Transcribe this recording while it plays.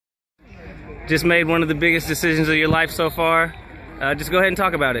just made one of the biggest decisions of your life so far. Just go ahead and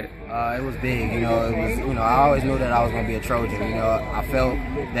talk about it. It was big, you know. It was, you know, I always knew that I was going to be a Trojan. You know, I felt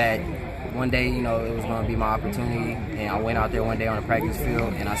that one day, you know, it was going to be my opportunity, and I went out there one day on the practice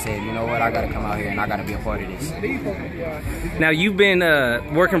field, and I said, you know what, I got to come out here and I got to be a part of this. Now, you've been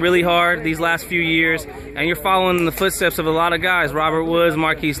working really hard these last few years, and you're following in the footsteps of a lot of guys: Robert Woods,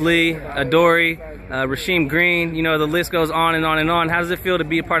 Marquise Lee, Adoree, Rasheem Green. You know, the list goes on and on and on. How does it feel to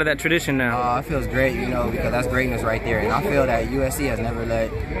be a part of that tradition now? It feels great, you know, because that's greatness right there. And I feel that USC has never let,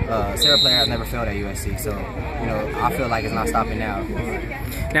 Sarah Player has never failed at USC. So, you know, I feel like it's not stopping now.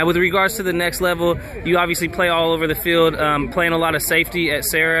 Now, with regards to the next level, you obviously play all over the field, playing a lot of safety at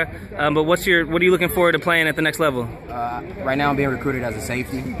Sarah. But what are you looking forward to playing at the next level? Right now, I'm being recruited as a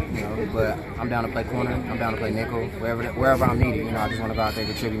safety, you know, but I'm down to play corner. I'm down to play nickel, wherever I'm needed. You know, I just want to go out there,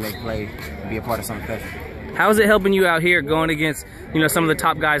 contribute, make play, and be a part of something special. How is it helping you out here going against, you know, some of the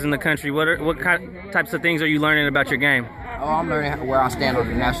top guys in the country? What types of things are you learning about your game? I'm learning where I stand on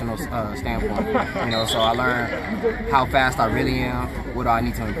the national standpoint. You know, so I learn how fast I really am, what do I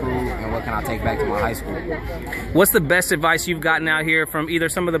need to improve, and what can I take back to my high school. What's the best advice you've gotten out here from either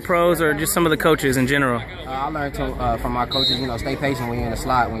some of the pros or just some of the coaches in general? I learned from my coaches, you know, stay patient when you're in the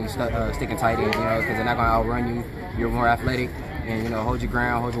slot, when you're sticking tight in, you know, because they're not going to outrun you. You're more athletic, and, you know, hold your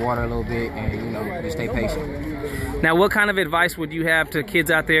ground, hold your water a little bit, and, you know, just stay patient. Now, what kind of advice would you have to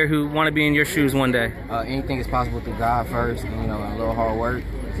kids out there who want to be in your shoes one day? Anything is possible through God first, and, you know, a little hard work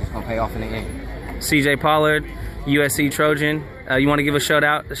is going to pay off in the end. CJ Pollard, USC Trojan. You want to give a shout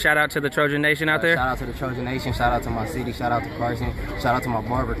out to the Trojan Nation out there? Shout out to the Trojan Nation. Shout out to my city. Shout out to Carson. Shout out to my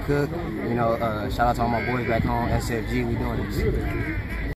barber Cook. You know, shout out to all my boys back home. SFG. We doing this.